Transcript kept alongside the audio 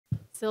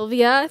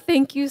Sylvia,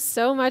 thank you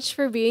so much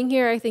for being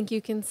here. I think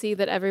you can see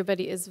that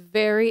everybody is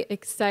very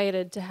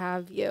excited to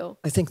have you.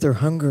 I think they're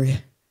hungry.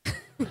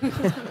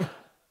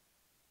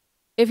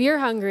 If you're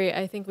hungry,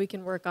 I think we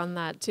can work on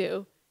that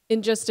too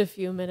in just a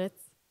few minutes.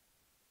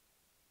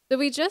 So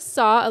we just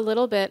saw a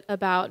little bit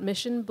about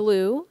Mission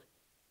Blue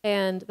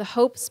and the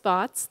hope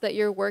spots that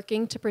you're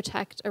working to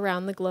protect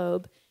around the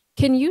globe.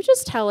 Can you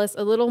just tell us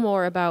a little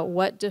more about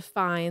what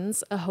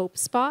defines a hope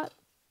spot?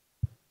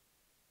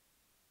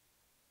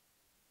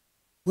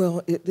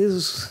 Well, it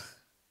is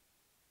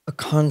a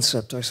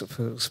concept, I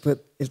suppose,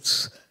 but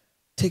it's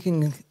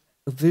taking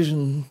a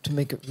vision to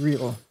make it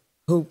real,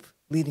 hope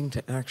leading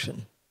to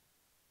action.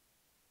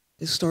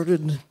 It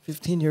started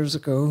 15 years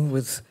ago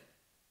with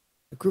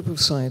a group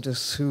of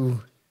scientists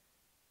who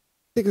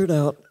figured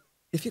out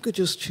if you could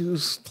just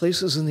choose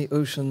places in the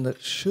ocean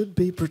that should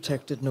be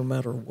protected no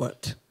matter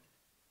what.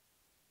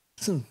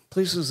 Some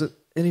places that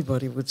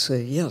anybody would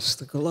say, yes,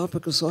 the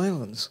Galapagos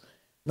Islands,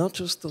 not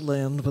just the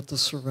land, but the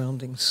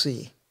surrounding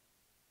sea,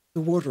 the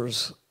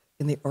waters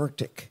in the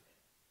Arctic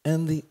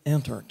and the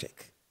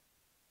Antarctic.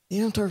 The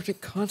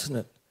Antarctic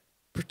continent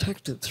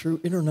protected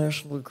through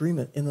international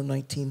agreement in the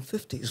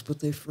 1950s, but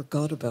they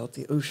forgot about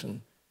the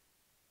ocean.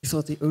 They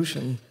thought the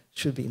ocean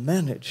should be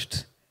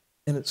managed,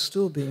 and it's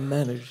still being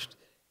managed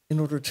in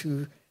order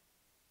to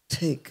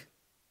take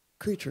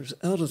creatures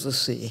out of the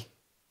sea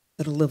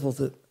at a level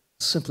that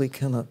simply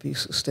cannot be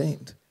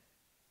sustained.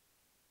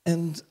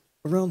 And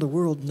around the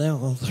world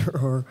now,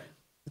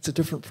 it's a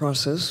different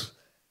process.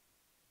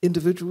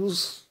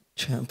 Individuals,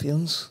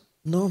 champions,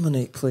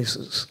 nominate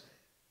places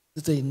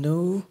that they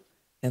know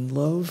and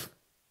love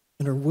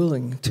and are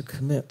willing to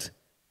commit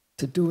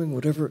to doing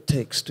whatever it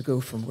takes to go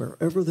from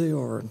wherever they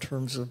are in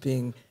terms of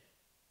being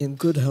in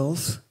good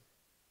health,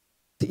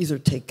 to either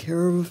take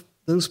care of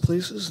those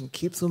places and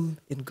keep them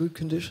in good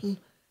condition,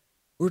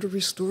 or to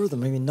restore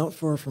them. I mean, not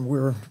far from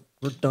where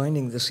we're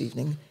dining this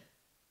evening,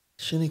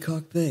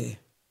 Shinnecock Bay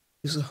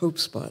is a hope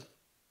spot.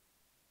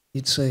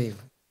 You'd say,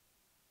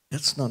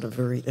 it's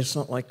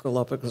not like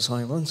Galapagos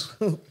Islands.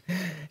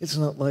 It's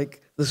not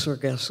like the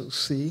Sargasso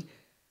Sea.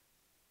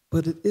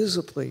 But it is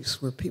a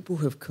place where people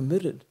have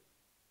committed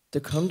to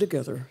come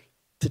together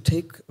to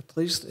take a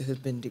place that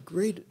had been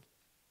degraded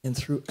and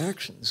through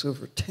actions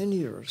over 10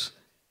 years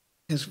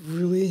has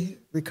really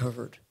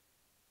recovered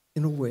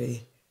in a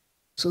way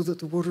so that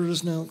the water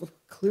is now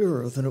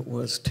clearer than it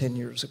was 10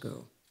 years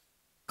ago.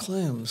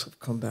 Clams have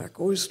come back,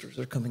 oysters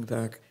are coming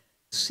back,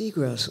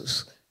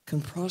 seagrasses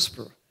can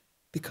prosper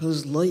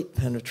because light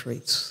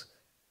penetrates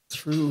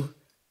through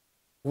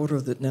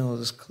water that now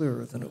is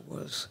clearer than it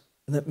was.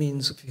 And that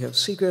means if you have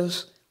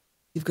seagrass,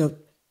 you've got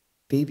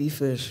baby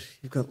fish,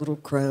 you've got little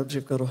crabs,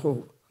 you've got a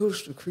whole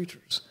host of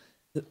creatures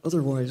that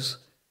otherwise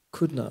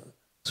could not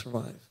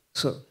survive.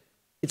 So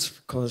it's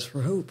cause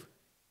for hope.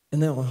 And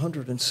now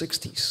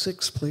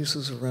 166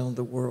 places around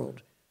the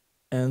world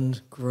and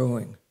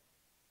growing.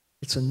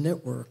 It's a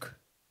network,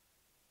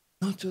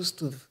 not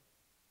just of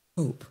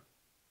hope,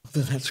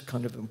 although that's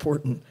kind of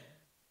important,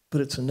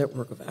 but it's a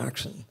network of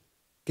action,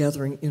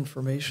 gathering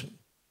information,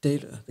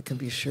 data that can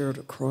be shared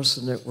across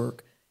the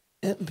network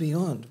and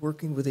beyond,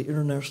 working with the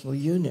International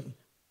Union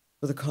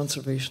for the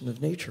Conservation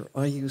of Nature,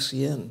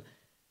 IUCN,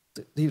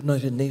 the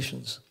United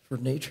Nations for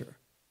Nature,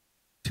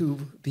 to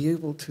be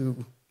able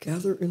to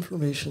gather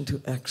information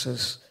to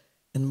access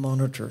and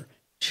monitor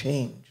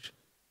change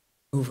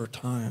over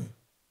time.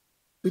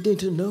 We need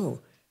to know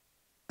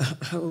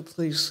how a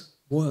place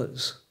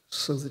was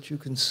so that you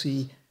can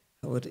see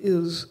how it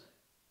is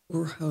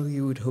or how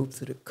you would hope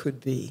that it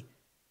could be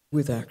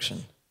with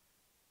action.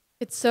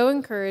 It's so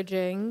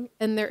encouraging,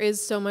 and there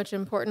is so much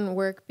important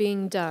work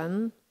being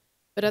done.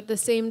 But at the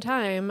same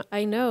time,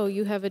 I know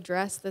you have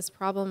addressed this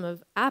problem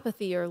of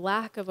apathy or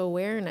lack of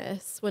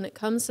awareness when it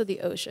comes to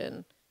the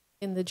ocean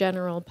in the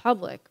general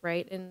public,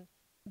 right? In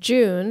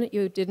June,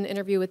 you did an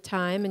interview with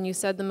Time, and you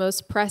said the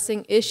most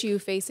pressing issue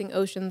facing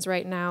oceans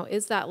right now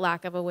is that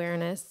lack of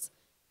awareness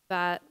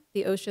that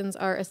the oceans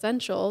are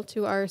essential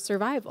to our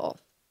survival.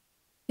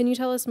 Can you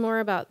tell us more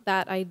about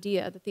that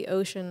idea that the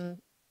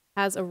ocean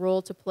has a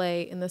role to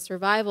play in the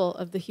survival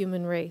of the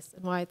human race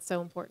and why it's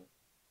so important?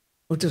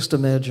 Well, just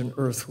imagine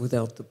Earth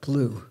without the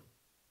blue.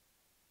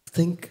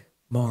 Think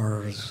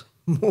Mars.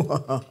 And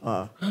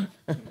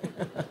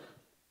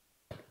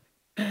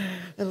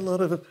a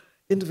lot of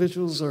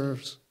individuals are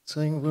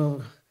saying,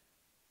 well,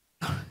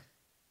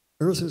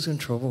 Earth is in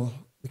trouble.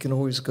 We can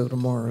always go to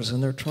Mars.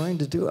 And they're trying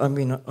to do, I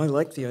mean, I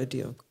like the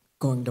idea of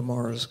going to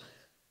Mars.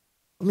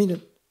 I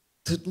mean,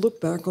 to look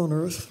back on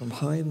Earth from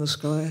high in the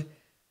sky,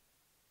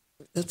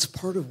 that's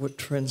part of what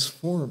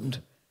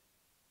transformed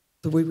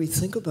the way we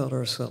think about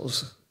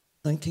ourselves.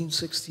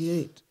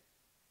 1968,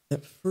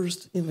 that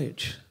first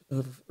image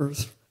of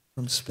Earth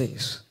from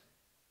space.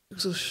 It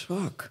was a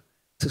shock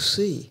to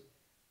see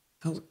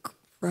how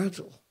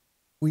fragile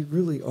we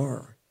really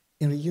are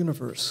in a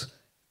universe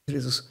that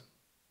is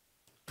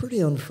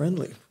pretty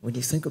unfriendly when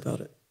you think about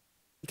it.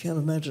 You can't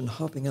imagine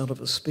hopping out of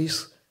a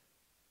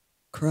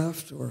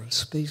spacecraft or a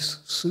space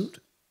suit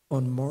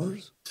on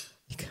Mars.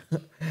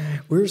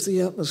 Where's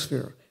the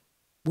atmosphere?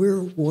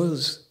 Where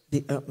was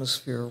the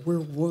atmosphere? Where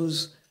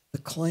was the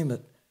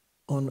climate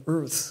on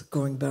Earth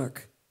going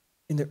back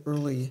in the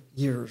early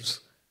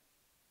years?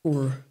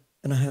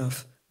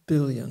 4.5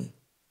 billion,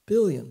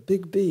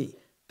 big B,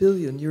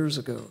 billion years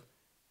ago.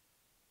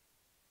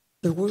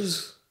 There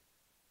was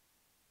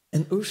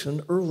an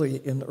ocean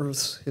early in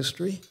Earth's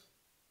history,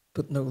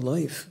 but no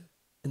life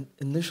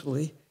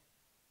initially.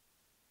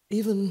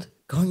 Even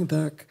going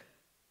back,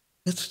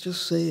 let's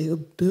just say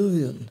 1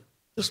 billion,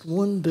 just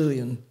 1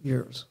 billion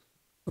years,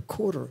 a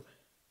quarter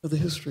of the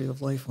history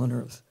of life on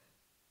Earth.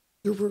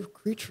 There were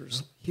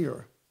creatures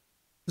here,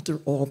 but they're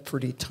all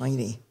pretty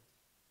tiny.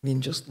 I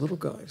mean, just little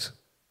guys.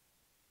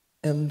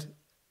 And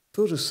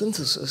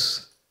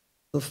photosynthesis,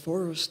 the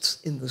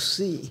forests in the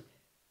sea,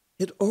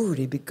 had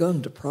already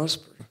begun to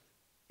prosper,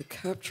 to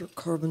capture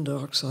carbon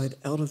dioxide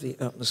out of the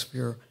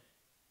atmosphere,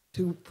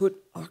 to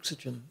put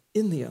oxygen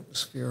in the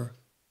atmosphere,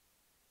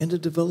 and to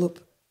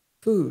develop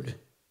food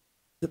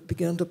that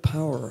began to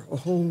power a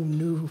whole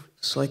new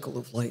cycle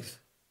of life.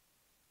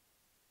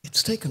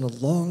 It's taken a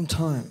long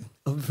time,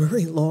 a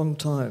very long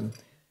time,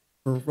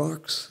 for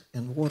rocks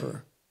and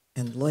water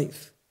and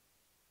life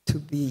to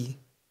be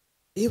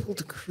able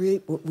to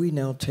create what we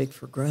now take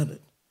for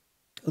granted,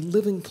 a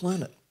living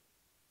planet.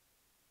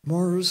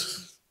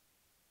 Mars,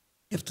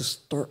 you have to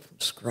start from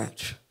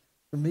scratch.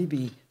 There may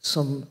be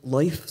some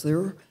life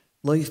there.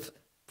 Life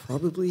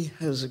probably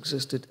has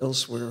existed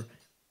elsewhere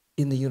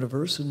in the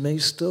universe and may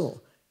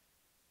still.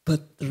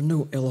 But there are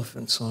no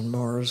elephants on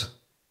Mars.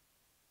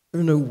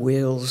 There are no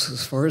whales,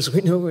 as far as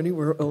we know,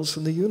 anywhere else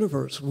in the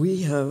universe.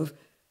 We have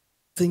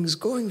things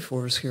going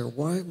for us here.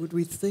 Why would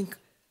we think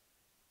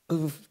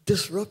of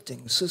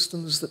disrupting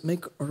systems that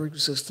make our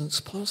existence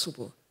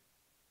possible?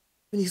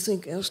 When you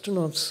think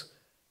astronauts,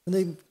 when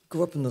they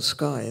go up in the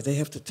sky, they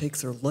have to take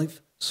their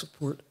life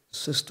support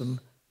system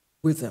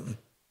with them.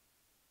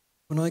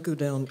 When I go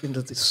down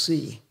into the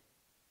sea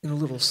in a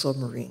little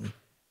submarine,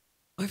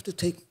 I have to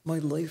take my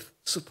life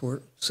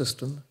support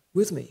system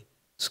with me.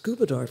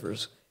 Scuba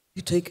divers,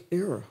 you take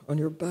air on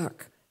your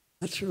back.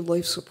 That's your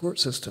life support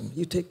system.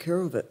 You take care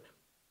of it.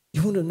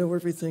 You want to know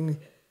everything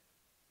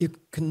you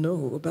can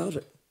know about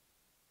it.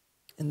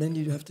 And then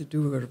you have to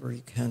do whatever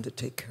you can to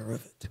take care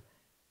of it.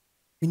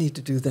 We need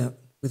to do that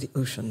with the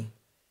ocean,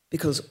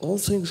 because all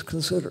things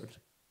considered,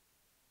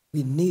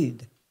 we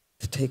need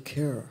to take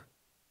care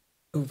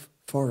of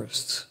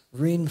forests.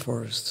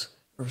 Rainforests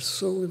are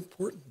so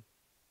important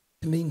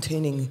to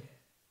maintaining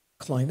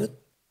climate,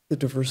 the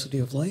diversity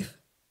of life.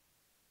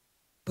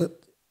 But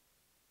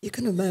you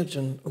can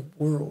imagine a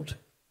world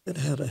that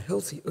had a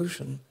healthy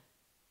ocean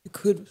that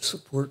could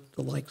support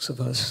the likes of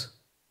us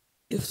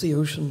if the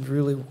ocean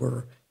really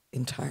were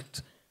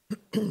intact.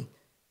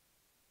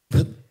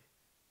 But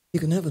you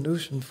can have an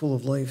ocean full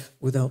of life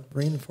without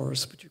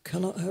rainforests, but you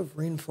cannot have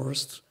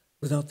rainforests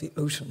without the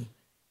ocean.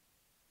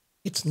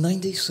 It's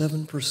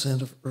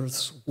 97% of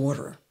Earth's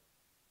water,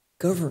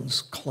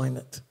 governs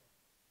climate,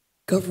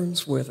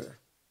 governs weather.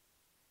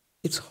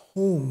 It's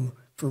home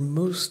for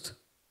most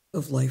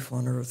of life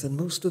on Earth, and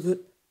most of it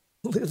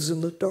lives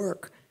in the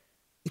dark,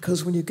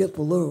 because when you get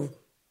below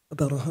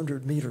about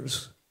 100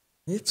 meters,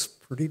 it's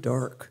pretty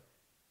dark.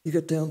 You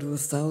get down to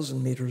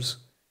 1,000 meters,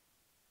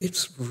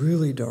 it's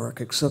really dark,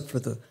 except for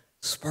the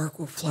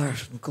sparkle,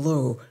 flash, and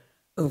glow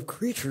of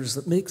creatures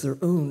that make their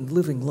own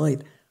living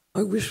light.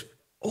 I wish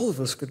all of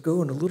us could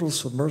go in a little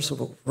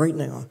submersible right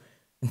now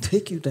and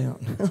take you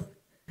down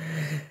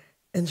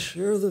and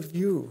share the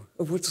view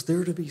of what's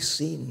there to be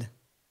seen.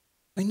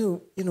 I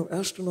know,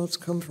 astronauts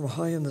come from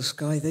high in the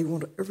sky. They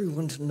want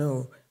everyone to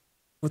know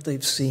what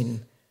they've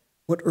seen,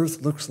 what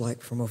Earth looks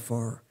like from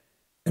afar,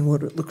 and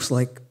what it looks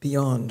like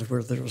beyond,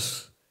 where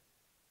there's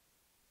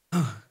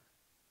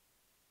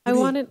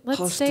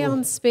let's stay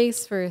on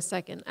space for a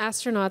second.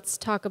 Astronauts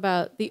talk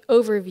about the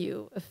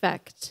overview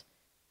effect,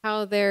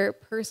 how their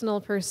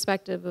personal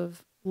perspective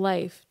of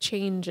life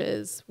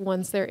changes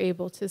once they're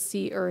able to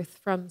see Earth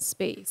from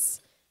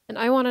space. And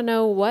I want to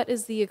know, what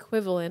is the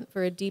equivalent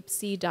for a deep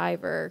sea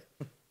diver?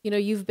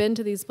 You've been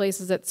to these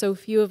places that so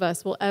few of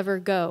us will ever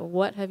go.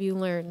 What have you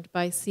learned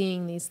by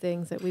seeing these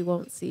things that we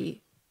won't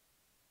see?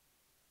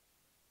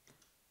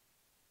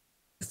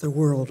 If the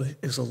world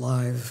is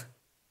alive,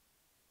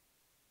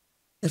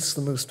 it's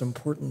the most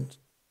important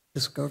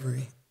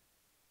discovery.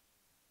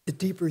 The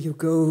deeper you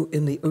go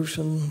in the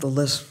ocean, the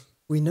less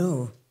we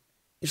know.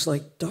 It's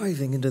like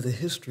diving into the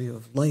history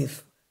of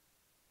life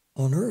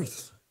on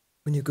Earth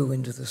when you go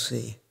into the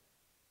sea.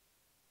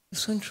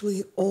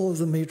 Essentially, all of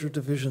the major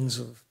divisions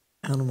of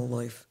animal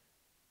life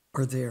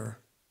are there.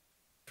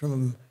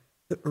 From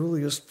the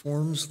earliest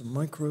forms, the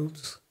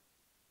microbes,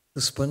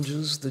 the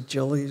sponges, the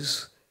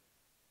jellies,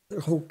 there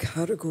are whole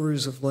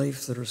categories of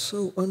life that are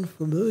so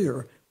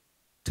unfamiliar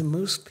to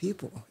most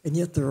people, and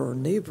yet there are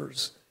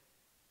neighbors,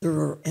 there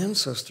are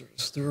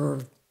ancestors, there are,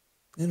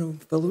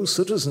 fellow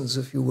citizens,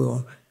 if you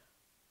will,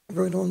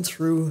 right on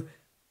through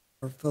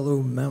our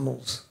fellow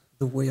mammals,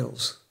 the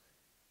whales.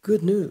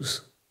 Good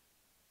news.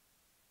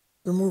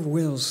 There are more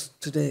whales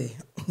today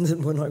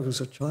than when I was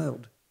a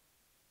child.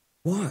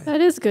 Why?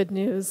 That is good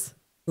news.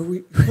 But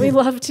We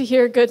love to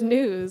hear good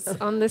news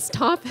on this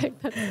topic.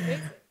 That's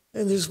amazing.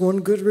 And there's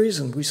one good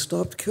reason. We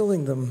stopped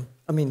killing them.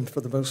 I mean,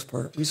 for the most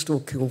part, we still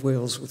kill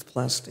whales with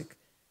plastic.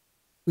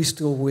 We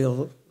still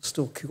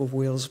kill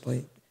whales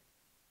by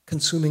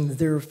consuming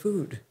their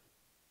food.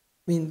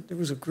 I mean, there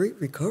was a great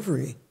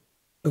recovery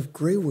of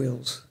gray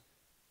whales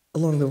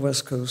along the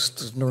west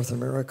coast of North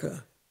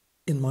America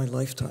in my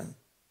lifetime.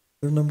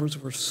 Their numbers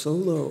were so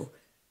low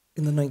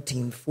in the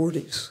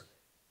 1940s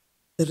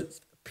that it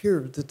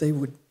appeared that they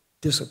would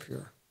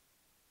disappear.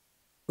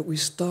 But we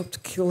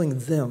stopped killing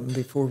them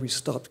before we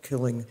stopped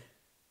killing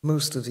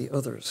most of the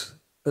others.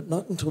 But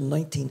not until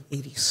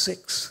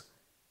 1986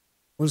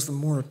 was the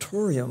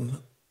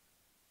moratorium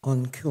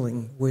on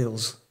killing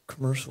whales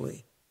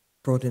commercially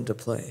brought into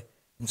play.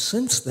 And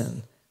since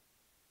then,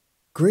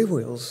 gray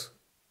whales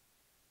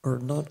are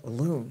not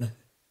alone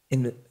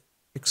in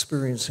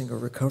experiencing a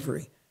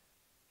recovery.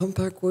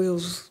 Humpback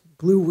whales,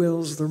 blue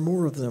whales, there are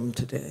more of them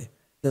today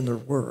than there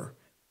were.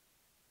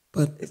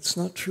 But it's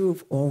not true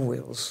of all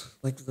whales,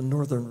 like the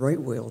northern right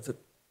whale that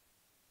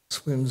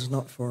swims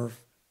not far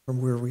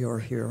from where we are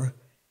here.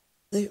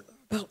 They are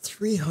about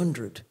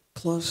 300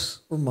 plus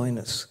or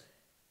minus,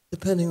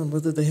 depending on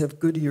whether they have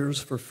good years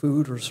for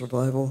food or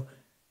survival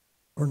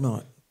or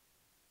not.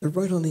 They're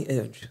right on the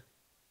edge.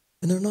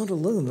 And they're not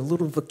alone. The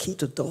little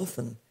vaquita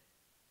dolphin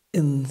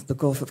in the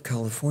Gulf of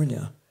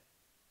California.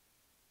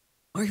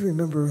 I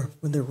remember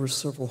when there were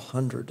several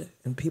hundred,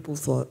 and people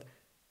thought,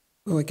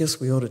 well, I guess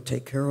we ought to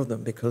take care of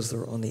them because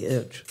they're on the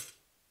edge,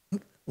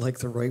 like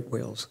the right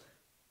whales.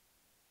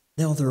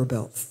 Now they're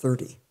about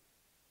 30.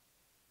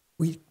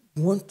 We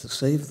want to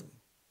save them,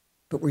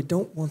 but we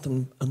don't want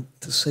them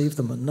to save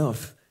them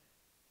enough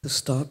to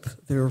stop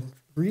their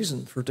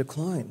reason for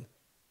decline.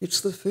 It's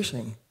the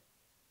fishing.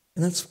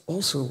 And that's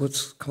also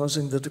what's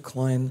causing the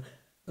decline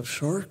of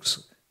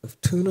sharks, of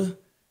tuna,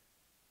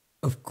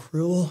 of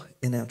krill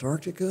in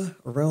Antarctica,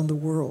 around the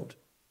world.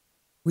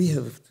 We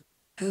have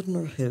had in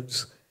our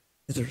heads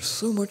that there's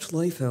so much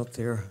life out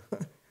there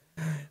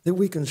that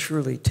we can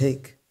surely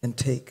take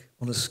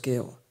on a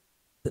scale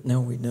that now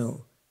we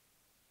know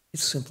it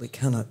simply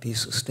cannot be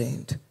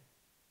sustained.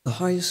 The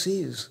high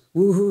seas,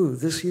 woohoo,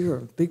 this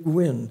year, big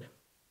win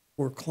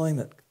for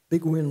climate,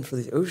 big win for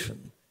the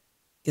ocean,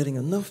 getting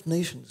enough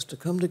nations to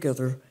come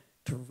together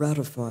to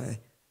ratify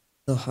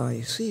the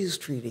High Seas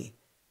Treaty.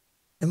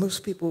 And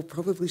most people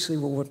probably say,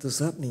 well, what does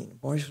that mean?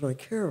 Why should I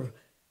care?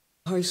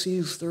 High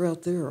seas, they're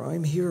out there,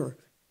 I'm here.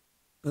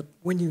 But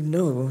when you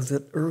know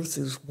that Earth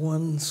is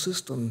one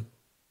system,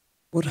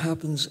 what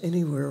happens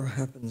anywhere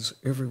happens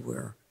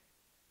everywhere.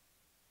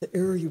 The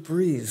air you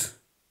breathe,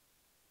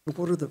 the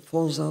water that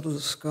falls out of the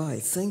sky.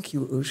 Thank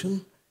you,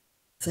 ocean.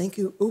 Thank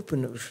you,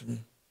 open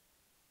ocean.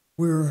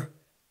 We're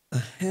a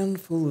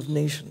handful of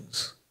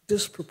nations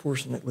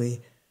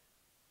disproportionately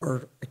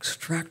are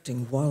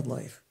extracting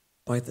wildlife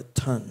by the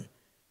ton,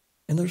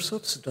 and they're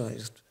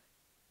subsidized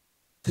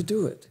to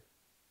do it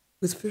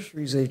with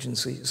fisheries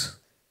agencies,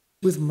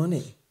 with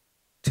money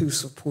to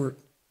support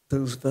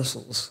those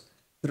vessels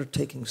that are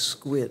taking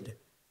squid,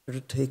 that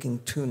are taking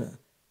tuna.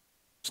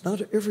 It's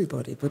not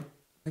everybody, but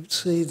I'd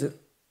say that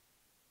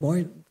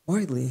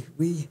widely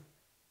we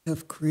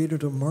have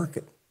created a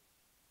market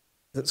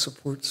that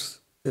supports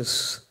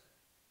this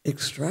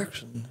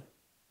extraction,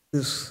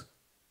 this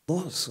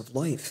loss of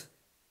life.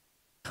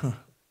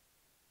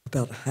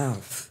 About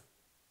half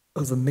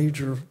of the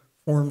major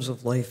forms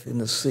of life in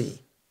the sea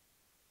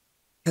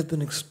have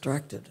been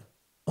extracted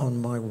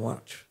on my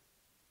watch.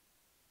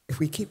 If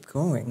we keep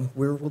going,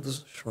 where will the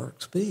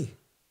sharks be?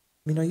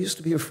 I mean, I used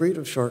to be afraid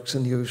of sharks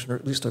in the ocean, or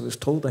at least I was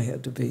told I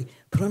had to be,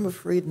 but I'm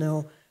afraid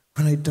now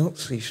when I don't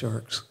see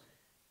sharks.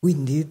 We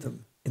need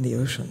them in the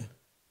ocean.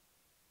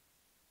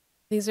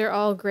 These are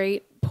all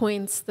great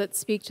points that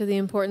speak to the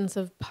importance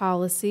of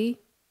policy.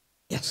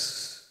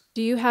 Yes.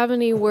 Do you have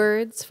any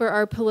words for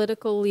our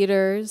political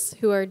leaders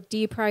who are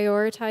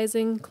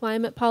deprioritizing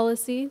climate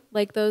policy,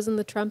 like those in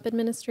the Trump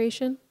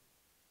administration?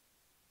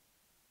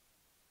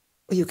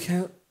 Well, you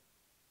can't.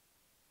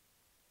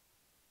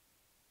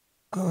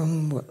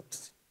 You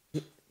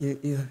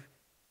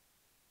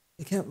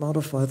can't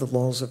modify the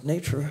laws of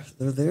nature.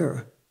 They're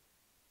there.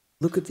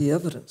 Look at the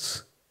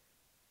evidence.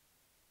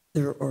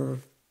 There are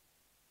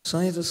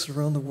scientists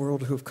around the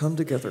world who have come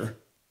together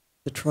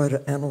to try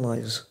to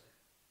analyze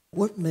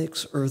what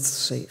makes Earth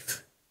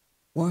safe.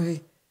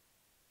 Why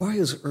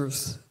is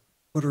Earth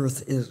what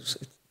Earth is?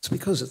 It's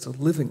because it's a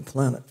living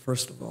planet,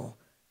 first of all.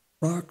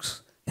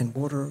 Rocks and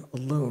water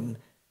alone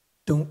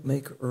don't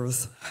make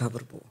Earth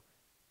habitable.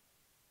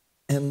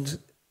 And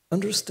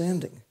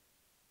understanding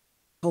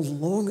how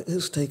long it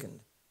has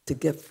taken to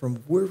get from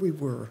where we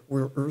were,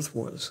 where Earth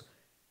was,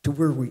 to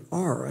where we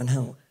are, and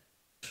how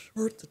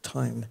short the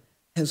time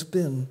has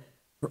been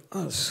for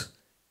us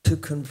to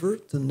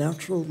convert the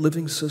natural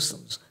living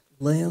systems,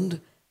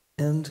 land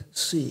and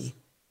sea,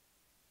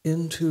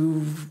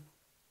 into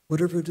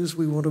whatever it is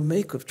we want to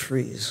make of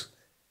trees,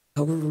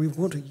 however we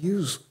want to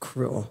use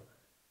krill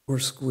or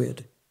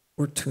squid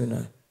or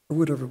tuna or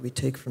whatever we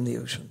take from the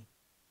ocean.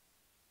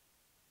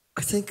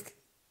 I think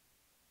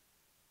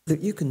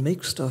that you can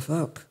make stuff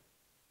up.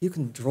 You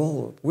can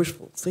draw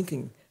wishful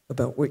thinking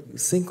about what you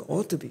think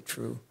ought to be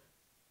true.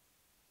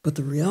 But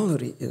the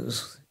reality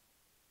is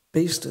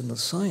based in the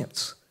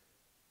science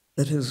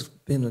that has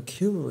been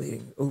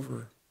accumulating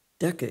over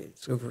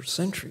decades, over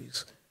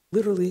centuries,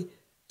 literally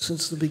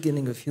since the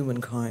beginning of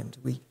humankind.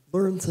 We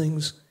learn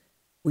things,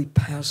 we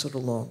pass it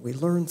along. We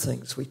learn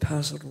things, we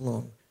pass it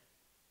along.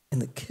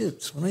 And the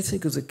kids, when I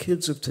think of the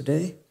kids of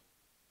today,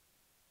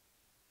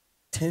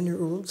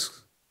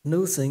 10-year-olds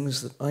know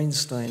things that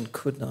Einstein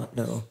could not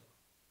know.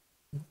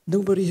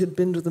 Nobody had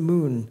been to the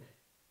moon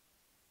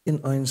in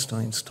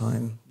Einstein's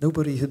time.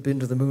 Nobody had been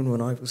to the moon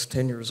when I was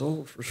 10 years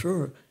old, for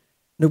sure.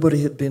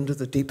 Nobody had been to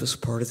the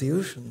deepest part of the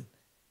ocean.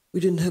 We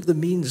didn't have the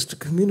means to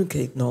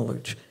communicate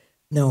knowledge.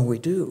 Now we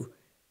do.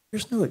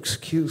 There's no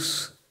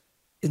excuse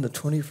in the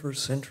 21st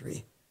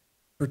century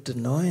for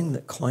denying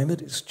that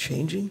climate is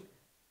changing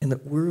and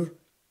that we're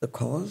the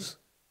cause.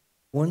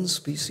 One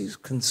species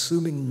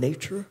consuming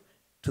nature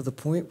to the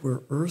point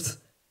where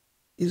Earth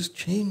is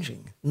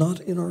changing, not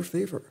in our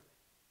favor.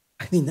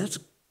 I mean, that's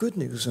good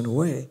news in a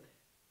way.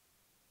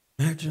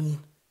 Imagine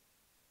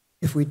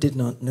if we did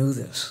not know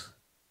this,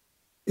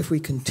 if we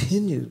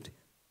continued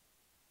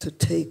to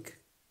take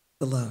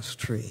the last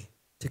tree,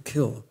 to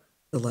kill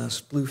the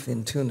last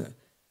bluefin tuna.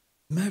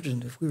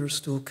 Imagine if we were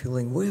still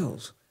killing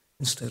whales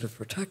instead of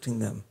protecting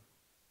them.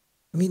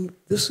 I mean,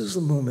 this is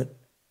a moment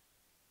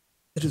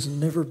that has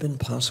never been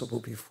possible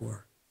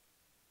before.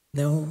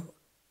 Now,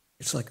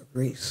 it's like a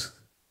race.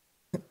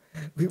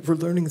 We're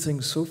learning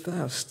things so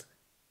fast,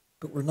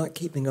 but we're not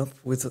keeping up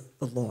with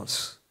the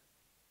loss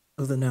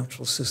of the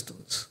natural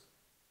systems.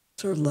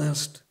 It's our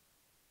last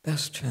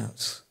best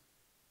chance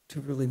to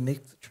really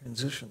make the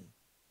transition.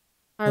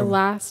 Our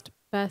last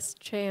best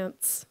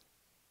chance.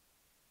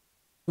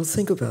 Well,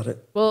 think about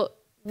it. Well,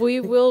 we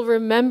will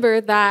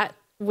remember that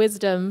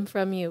wisdom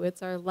from you.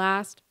 It's our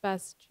last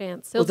best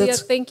chance. Sylvia,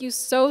 thank you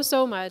so,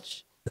 so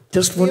much.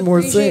 Just one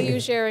more thing. We appreciate you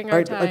sharing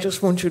our time. I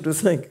just want you to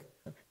think.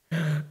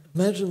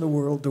 Imagine the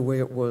world the way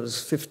it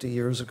was 50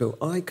 years ago.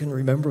 I can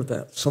remember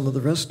that. Some of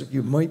the rest of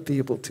you might be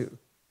able to.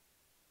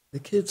 The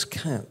kids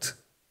can't.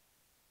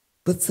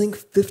 But think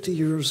 50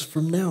 years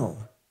from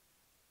now.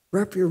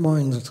 Wrap your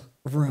minds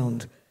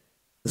around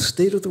the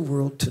state of the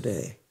world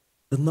today,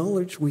 the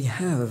knowledge we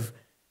have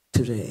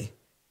today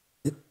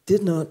that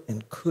did not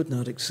and could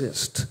not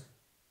exist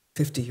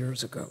 50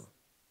 years ago.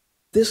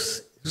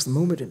 This is the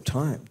moment in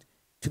time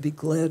to be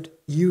glad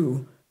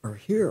you are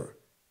here,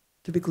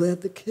 to be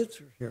glad the kids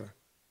are here.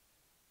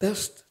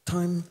 Best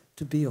time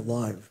to be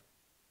alive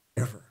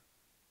ever.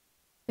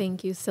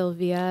 Thank you,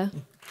 Sylvia.